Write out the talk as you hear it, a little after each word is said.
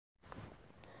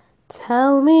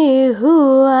Tell me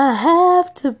who I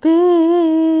have to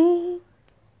be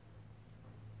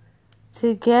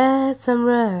to get some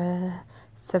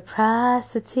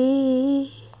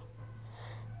reciprocity.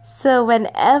 So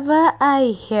whenever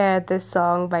I hear this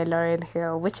song by Lauryn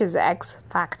Hill, which is X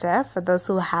Factor, for those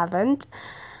who haven't,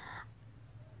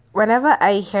 whenever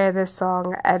I hear this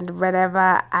song and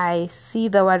whenever I see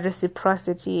the word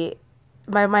reciprocity,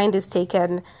 my mind is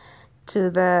taken to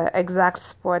the exact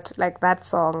spot, like that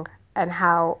song, and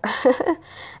how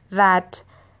that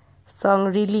song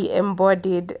really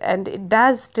embodied, and it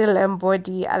does still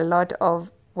embody a lot of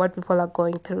what people are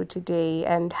going through today,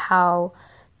 and how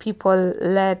people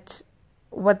let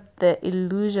what the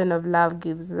illusion of love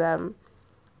gives them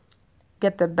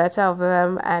get the better of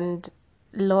them and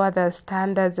lower their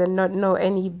standards and not know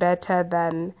any better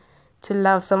than to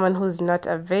love someone who's not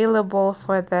available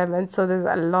for them. And so there's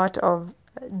a lot of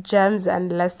gems and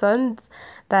lessons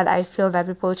that I feel that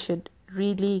people should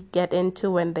really get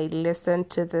into when they listen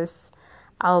to this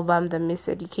album, The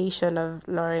Miseducation of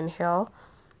Lauryn Hill.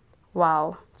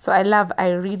 Wow. So I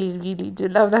really, really do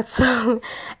love that song.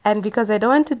 And because I don't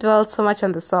want to dwell so much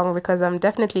on the song, because I'm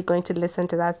definitely going to listen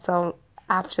to that song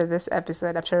after this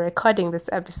episode, after recording this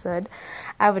episode,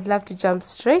 I would love to jump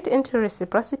straight into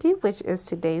reciprocity, which is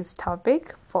today's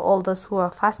topic. For all those who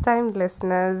are first-time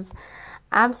listeners,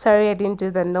 I'm sorry I didn't do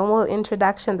the normal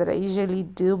introduction that I usually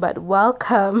do, but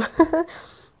welcome.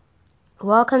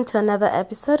 Welcome to another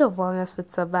episode of Wellness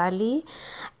with Sabali.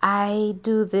 I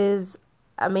do these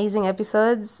amazing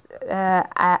episodes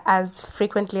as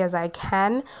frequently as I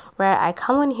can, where I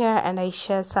come on here and I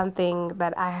share something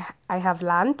that I have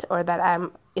learned or that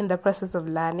I'm in the process of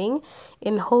learning,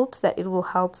 in hopes that it will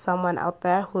help someone out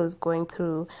there who is going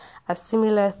through a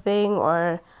similar thing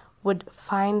or would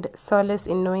find solace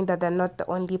in knowing that they're not the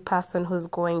only person who's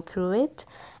going through it.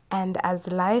 And as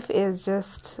life is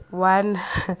just one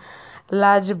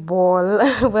large ball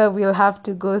where we'll have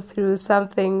to go through some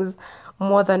things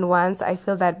more than once, I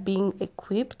feel that being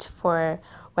equipped for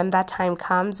when that time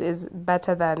comes is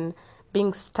better than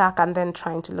being stuck and then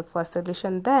trying to look for a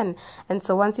solution then. And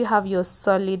so once you have your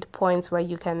solid points where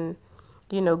you can,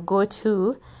 go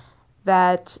to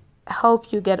that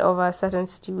help you get over a certain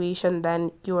situation,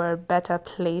 then you are better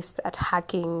placed at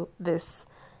hacking this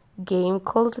game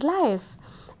called life.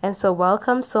 And so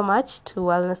welcome so much to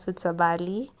Wellness with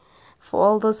Sabali. For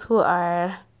all those who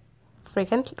are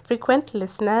frequent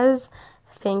listeners,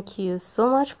 thank you so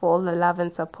much for all the love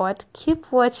and support.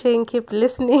 Keep watching, keep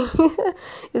listening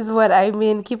is what I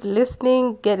mean. Keep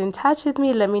listening, get in touch with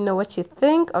me, let me know what you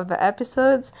think of the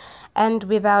episodes. And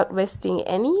without wasting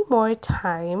any more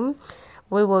time,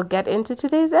 we will get into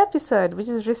today's episode, which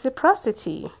is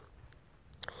reciprocity.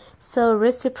 So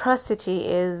reciprocity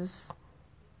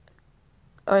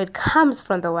it comes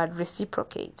from the word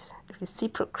reciprocate.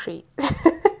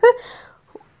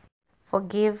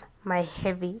 Forgive my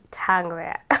heavy tongue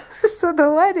there. So the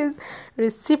word is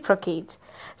reciprocate.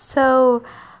 So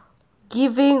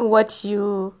giving what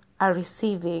you are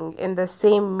receiving in the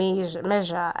same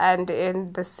measure and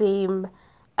in the same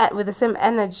with the same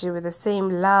energy, with the same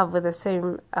love, with the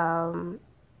same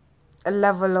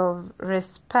level of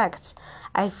respect.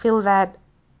 I feel that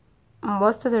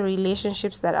most of the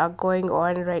relationships that are going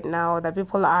on right now, that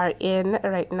people are in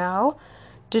right now,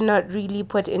 do not really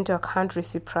put into account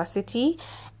reciprocity.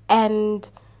 And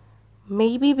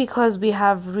maybe because we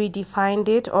have redefined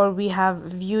it, or we have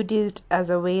viewed it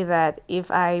as a way that if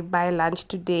I buy lunch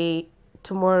today,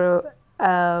 tomorrow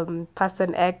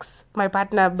person X, my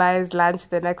partner, buys lunch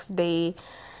the next day.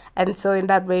 And so in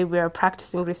that way we are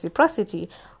practicing reciprocity.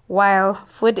 While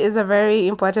food is a very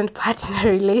important part in a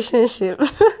relationship,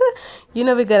 we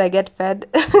gotta get fed.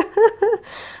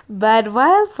 But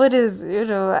while food is,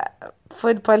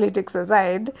 food politics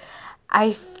aside,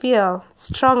 I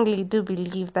strongly do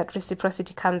believe that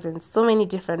reciprocity comes in so many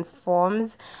different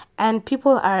forms, and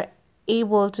people are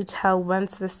able to tell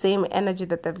once the same energy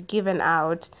that they've given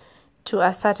out to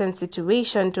a certain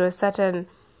situation, to a certain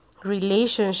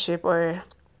relationship or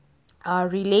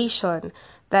relation,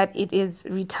 that it is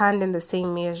returned in the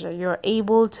same measure. You're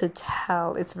able to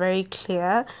tell. It's very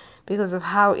clear because of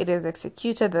how it is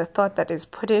executed, the thought that is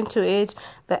put into it,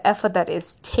 the effort that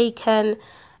is taken.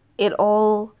 It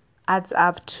all adds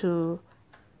up to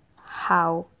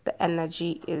how the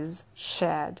energy is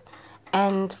shared.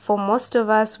 And for most of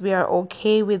us, we are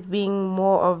okay with being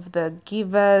more of the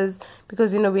givers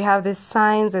because, we have these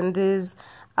signs and these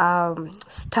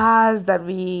stars that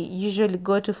we usually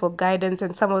go to for guidance,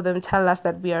 and some of them tell us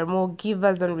that we are more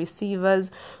givers than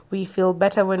receivers. We feel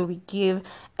better when we give,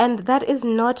 and that is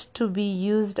not to be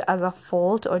used as a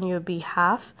fault on your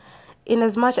behalf. in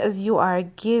as much as you are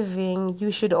giving,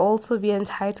 you should also be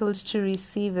entitled to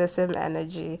receive the same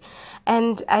energy.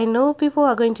 And I know people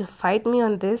are going to fight me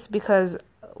on this, because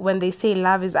when they say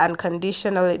love is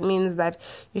unconditional, it means that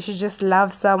you should just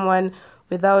love someone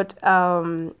without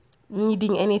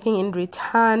needing anything in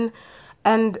return.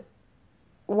 And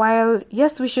while,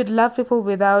 yes, we should love people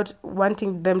without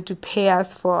wanting them to pay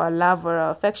us for our love or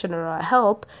our affection or our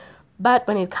help, but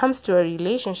when it comes to a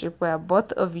relationship where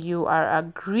both of you are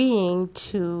agreeing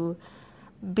to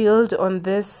build on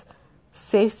this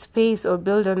safe space, or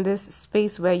build on this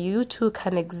space where you two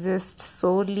can exist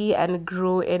solely and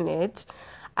grow in it,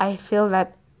 I feel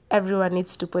that everyone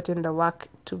needs to put in the work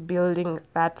to building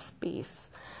that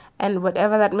space. And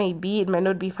whatever that may be, it might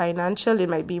not be financial, it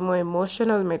might be more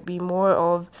emotional, it might be more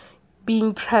of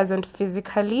being present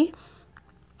physically.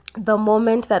 The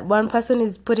moment that one person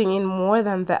is putting in more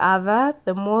than the other,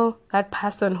 the more that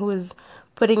person who is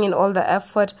putting in all the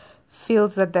effort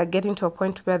feels that they're getting to a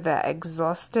point where they're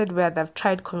exhausted, where they've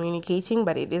tried communicating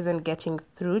but it isn't getting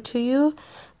through to you.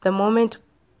 The moment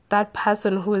that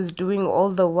person who is doing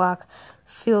all the work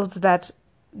feels that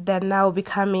they're now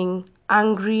becoming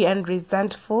angry and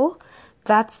resentful,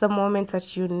 that's the moment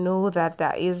that you know that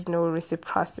there is no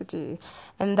reciprocity.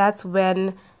 And that's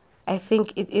when I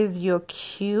think it is your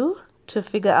cue to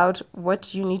figure out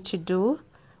what you need to do,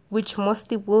 which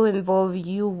mostly will involve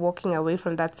you walking away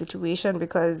from that situation,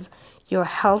 because your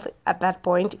health at that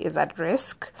point is at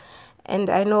risk. And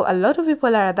I know a lot of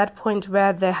people are at that point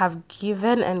where they have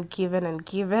given and given and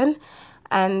given,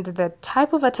 and the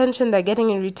type of attention they're getting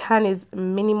in return is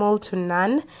minimal to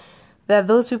none. There are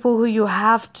those people who you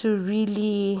have to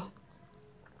really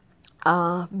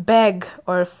beg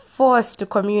or force to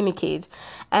communicate.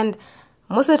 And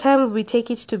most of the times we take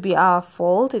it to be our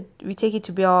fault, we take it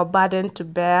to be our burden to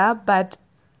bear, but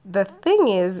the thing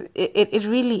is, it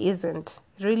really isn't.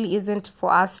 It really isn't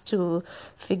for us to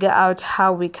figure out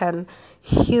how we can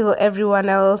heal everyone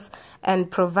else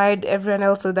and provide everyone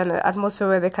else with an atmosphere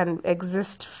where they can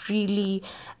exist freely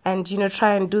and,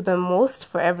 try and do the most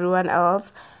for everyone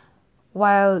else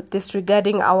while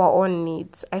disregarding our own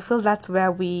needs. I feel that's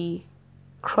where we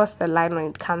cross the line when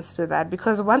it comes to that,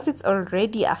 because once it's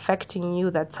already affecting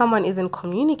you that someone isn't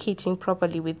communicating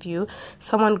properly with you,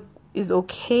 someone is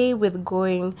okay with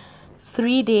going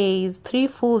 3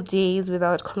 full days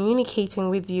without communicating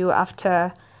with you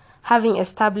after having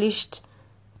established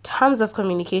terms of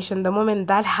communication, the moment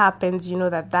that happens, you know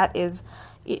that is,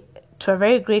 to a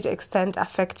very great extent,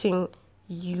 affecting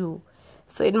you.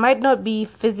 So it might not be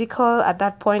physical at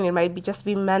that point, it might just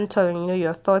be mental, and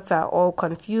your thoughts are all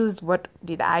confused. What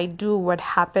did I do? What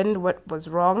happened? What was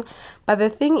wrong? But the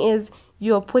thing is,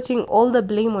 you're putting all the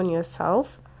blame on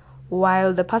yourself,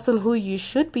 while the person who you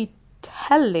should be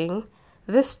telling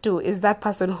this to is that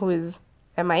person who is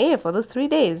MIA for those 3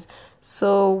 days.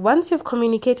 So once you've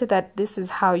communicated that this is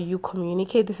how you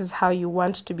communicate, this is how you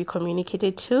want to be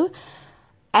communicated to,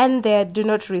 and they do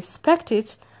not respect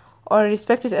it, or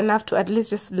respect it enough to at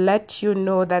least just let you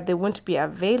know that they won't be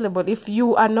available, if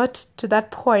you are not to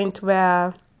that point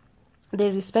where they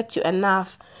respect you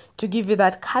enough to give you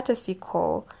that courtesy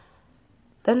call,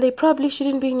 then they probably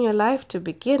shouldn't be in your life to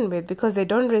begin with, because they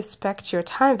don't respect your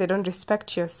time, they don't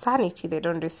respect your sanity, they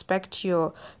don't respect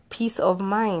your peace of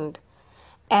mind.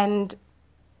 And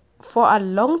for a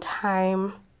long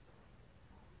time,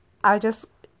 I'll just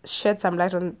shed some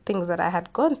light on things that I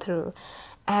had gone through.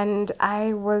 And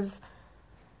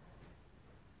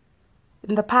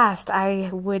in the past, I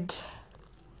would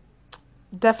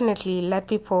definitely let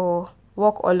people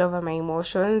walk all over my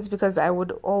emotions, because I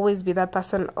would always be that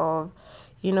person of,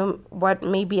 what,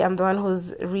 maybe I'm the one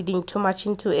who's reading too much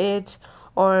into it,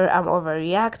 or I'm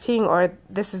overreacting, or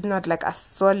this is not like a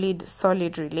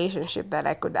solid relationship that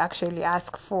I could actually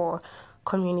ask for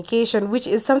communication, which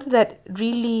is something that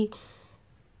really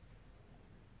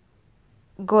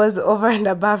goes over and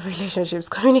above relationships.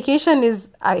 Communication is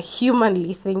a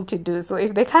humanly thing to do. So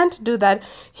if they can't do that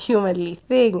humanly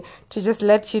thing to just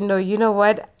let you know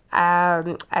what,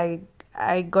 I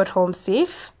got home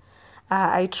safe,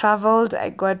 I traveled, I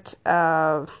got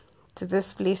to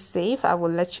this place safe, I will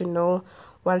let you know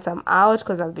once I'm out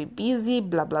because I'll be busy,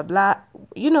 blah blah blah.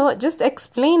 Just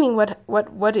explaining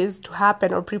what is to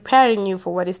happen, or preparing you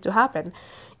for what is to happen.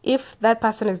 If that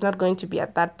person is not going to be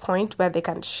at that point where they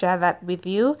can share that with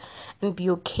you and be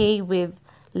okay with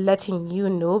letting you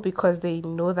know because they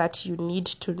know that you need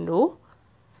to know,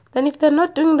 then if they're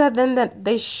not doing that, then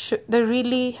they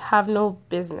really have no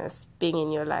business being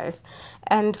in your life.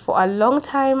 And for a long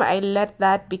time, I let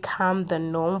that become the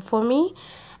norm for me.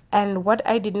 And what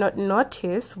I did not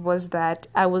notice was that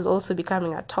I was also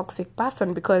becoming a toxic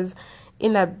person, because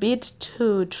in a bid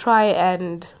to try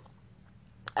and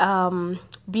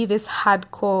be this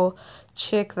hardcore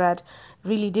chick that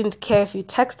really didn't care if you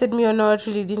texted me or not,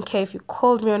 really didn't care if you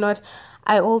called me or not,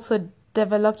 I also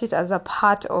developed it as a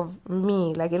part of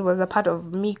me. Like, it was a part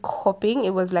of me coping.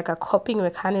 It was like a coping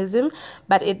mechanism,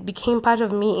 but it became part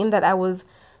of me in that I was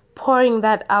pouring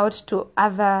that out to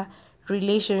other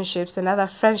relationships and other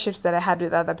friendships that I had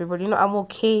with other people. I'm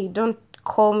okay. Don't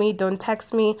call me, don't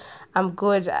text me. I'm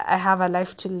good. I have a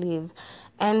life to live.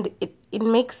 And it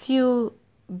makes you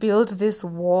build this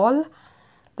wall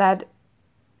that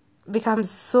becomes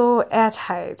so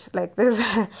airtight. Like this,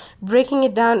 breaking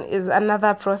it down is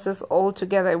another process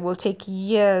altogether. It will take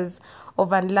years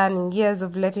of unlearning, years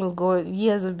of letting go,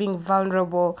 years of being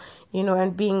vulnerable,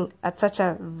 and being at such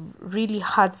a really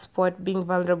hard spot, being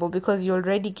vulnerable, because you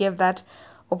already gave that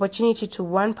opportunity to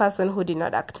one person who did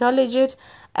not acknowledge it,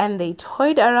 and they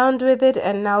toyed around with it,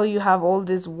 and now you have all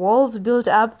these walls built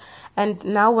up. And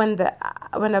now when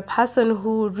a person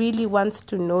who really wants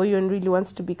to know you and really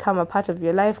wants to become a part of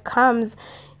your life comes,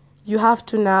 you have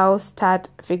to now start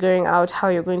figuring out how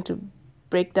you're going to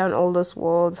break down all those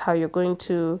walls, how you're going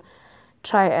to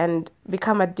try and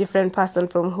become a different person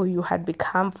from who you had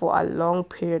become for a long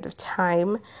period of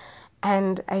time.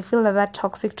 And I feel that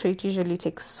toxic trait usually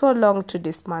takes so long to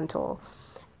dismantle.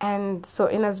 And so,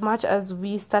 in as much as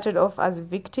we started off as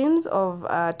victims of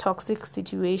a toxic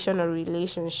situation or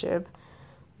relationship,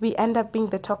 we end up being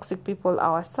the toxic people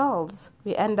ourselves.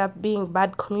 We end up being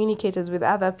bad communicators with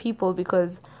other people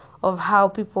because of how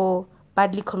people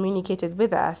badly communicated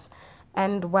with us.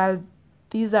 And while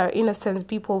these are innocent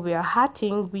people we are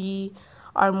hurting, we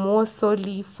are more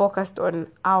solely focused on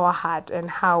our heart and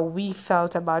how we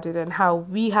felt about it and how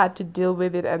we had to deal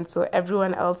with it, and so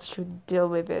everyone else should deal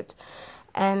with it.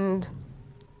 And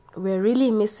we're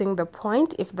really missing the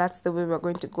point if that's the way we're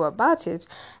going to go about it.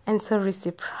 And so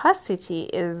reciprocity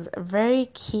is very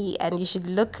key, and you should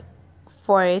look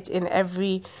for it in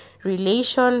every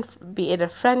relation, be it a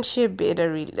friendship, be it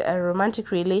a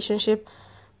romantic relationship,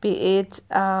 be it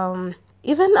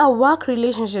even a work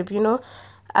relationship.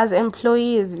 As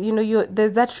employees,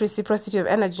 there's that reciprocity of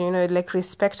energy. Like,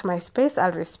 respect my space,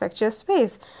 I'll respect your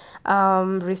space.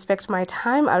 Respect my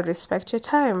time, I'll respect your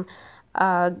time.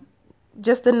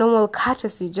 Just the normal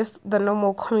courtesy, just the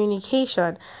normal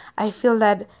communication. I feel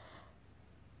that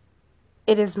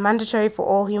it is mandatory for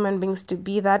all human beings to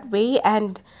be that way.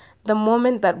 And the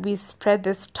moment that we spread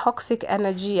this toxic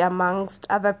energy amongst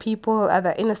other people,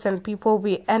 other innocent people,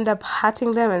 we end up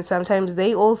hurting them, and sometimes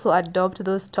they also adopt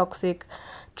those toxic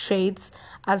traits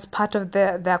as part of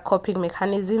their coping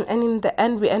mechanism. And in the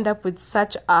end, we end up with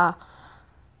such a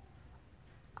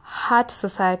hard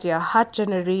society, a hard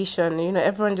generation.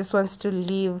 Everyone just wants to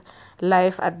live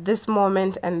life at this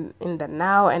moment and in the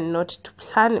now, and not to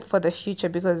plan for the future,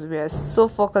 because we are so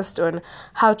focused on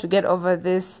how to get over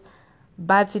this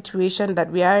bad situation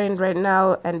that we are in right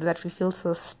now and that we feel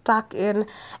so stuck in.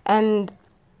 And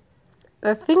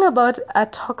the thing about a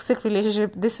toxic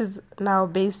relationship, this is now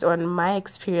based on my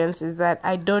experience, is that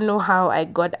I don't know how I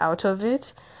got out of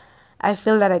it. I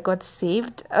feel that I got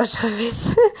saved out of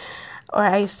it. Or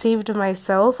I saved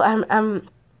myself.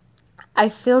 I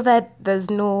feel that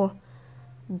there's no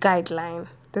guideline.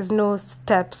 There's no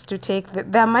steps to take.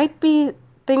 There might be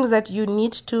things that you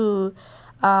need to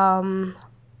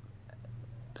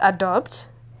adopt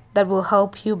that will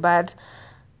help you, but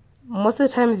most of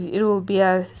the times it will be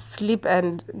a slip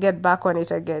and get back on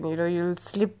it again. You'll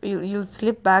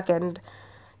slip back and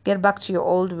get back to your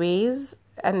old ways.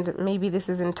 And maybe this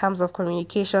is in terms of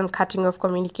communication, cutting off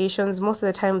communications. Most of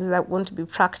the time that won't be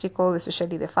practical,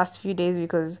 especially the first few days,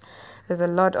 because there's a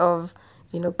lot of,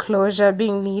 closure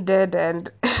being needed,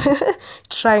 and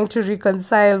trying to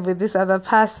reconcile with this other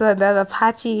person, the other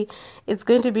party. It's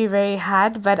going to be very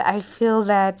hard, but I feel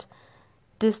that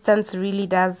distance really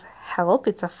does help.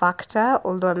 It's a factor,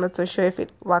 although I'm not so sure if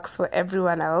it works for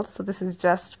everyone else. So this is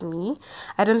just me.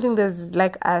 I don't think there's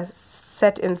like a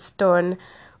set in stone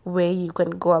way you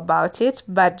can go about it,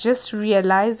 but just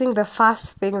realizing the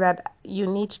first thing that you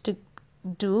need to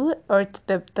do, or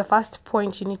the first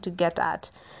point you need to get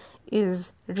at,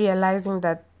 is realizing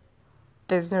that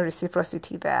there's no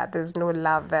reciprocity there, there's no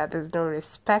love there, there's no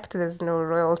respect, there's no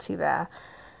royalty there,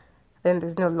 then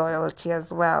there's no loyalty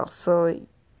as well. So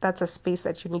that's a space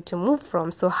that you need to move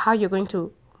from. So how you're going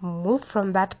to move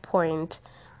from that point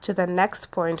to the next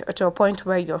point, or to a point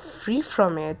where you're free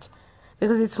from it,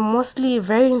 because it's mostly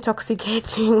very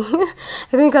intoxicating.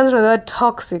 I think it comes from the word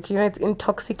toxic, it's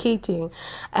intoxicating.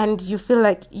 And you feel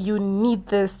like you need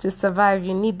this to survive.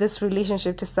 You need this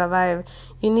relationship to survive.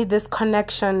 You need this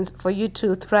connection for you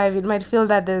to thrive. It might feel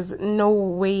that there's no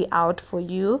way out for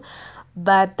you,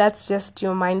 but that's just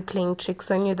your mind playing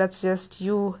tricks on you. That's just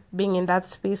you being in that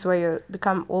space where you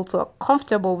become also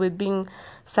comfortable with being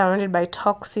surrounded by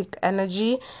toxic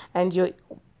energy, and you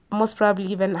most probably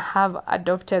even have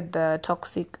adopted the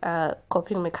toxic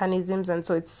coping mechanisms, and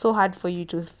so it's so hard for you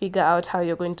to figure out how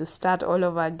you're going to start all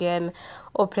over again,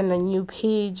 open a new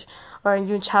page or a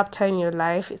new chapter in your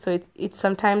life. So it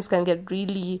sometimes can get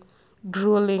really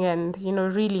grueling and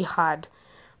really hard.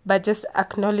 But just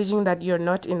acknowledging that you're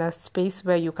not in a space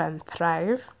where you can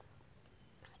thrive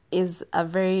is a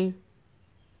very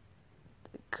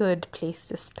good place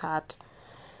to start.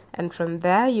 And from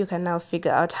there, you can now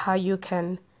figure out how you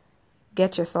can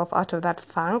get yourself out of that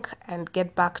funk and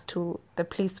get back to the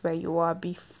place where you were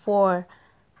before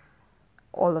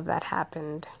all of that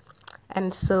happened.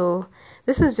 And so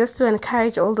this is just to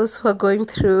encourage all those who are going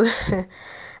through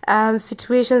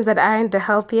situations that aren't the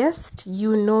healthiest.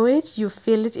 You know it, you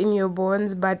feel it in your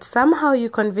bones, but somehow you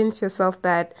convince yourself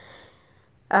that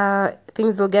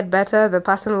things will get better, the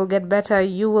person will get better,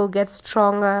 you will get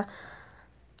stronger.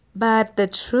 But the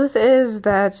truth is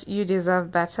that you deserve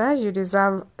better. You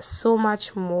deserve so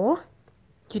much more.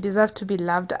 You deserve to be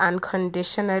loved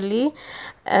unconditionally,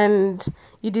 and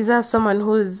you deserve someone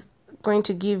who's going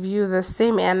to give you the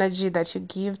same energy that you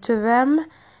give to them,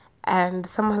 and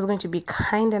someone who's going to be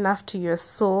kind enough to your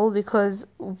soul, because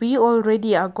we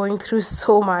already are going through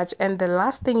so much, and the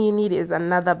last thing you need is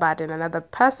another burden, another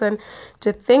person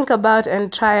to think about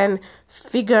and try and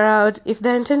figure out. If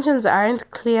their intentions aren't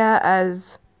clear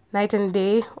as night and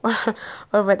day,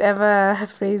 or whatever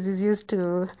phrase is used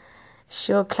to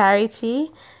show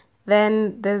clarity,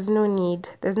 then there's no need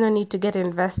to get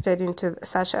invested into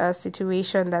such a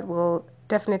situation that will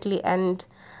definitely end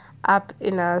up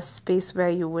in a space where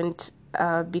you wouldn't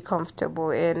be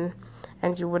comfortable in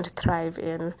and you wouldn't thrive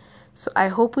in. So I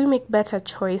hope we make better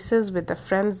choices with the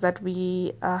friends that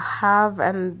we have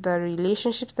and the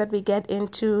relationships that we get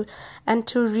into, and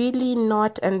to really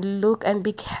not and look and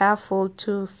be careful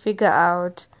to figure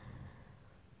out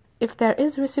if there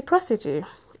is reciprocity.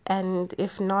 And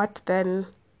if not, then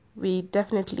we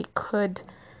definitely could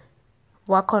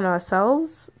work on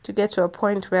ourselves to get to a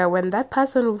point where when that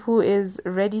person who is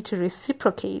ready to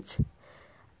reciprocate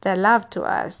their love to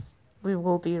us, we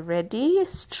will be ready,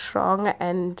 strong,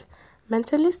 and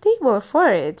mentally stable for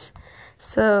it.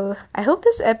 So I hope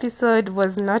this episode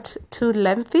was not too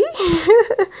lengthy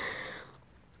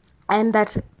and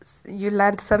that you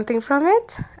learned something from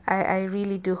it. I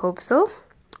really do hope so.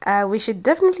 We should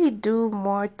definitely do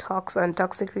more talks on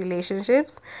toxic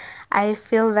relationships. I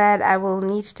feel that I will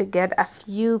need to get a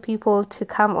few people to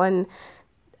come on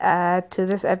to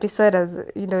this episode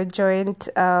as joint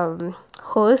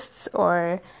hosts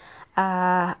or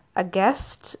a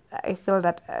guest. I feel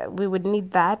that we would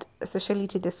need that, especially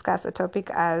to discuss a topic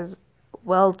as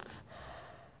wealth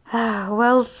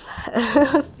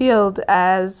field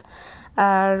as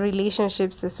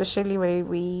relationships, especially when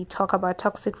we talk about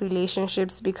toxic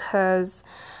relationships, because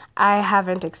I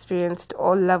haven't experienced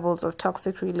all levels of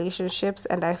toxic relationships,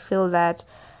 and I feel that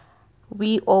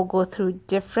we all go through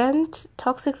different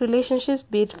toxic relationships,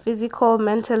 be it physical,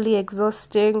 mentally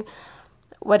exhausting,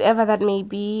 whatever that may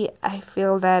be. I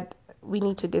feel that we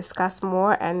need to discuss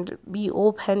more and be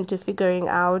open to figuring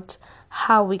out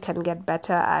how we can get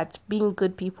better at being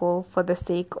good people for the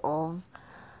sake of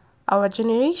our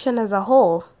generation as a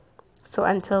whole. So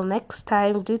until next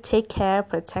time, do take care,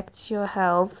 protect your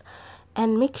health,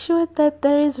 and make sure that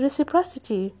there is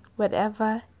reciprocity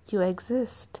wherever you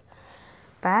exist.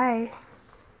 Bye.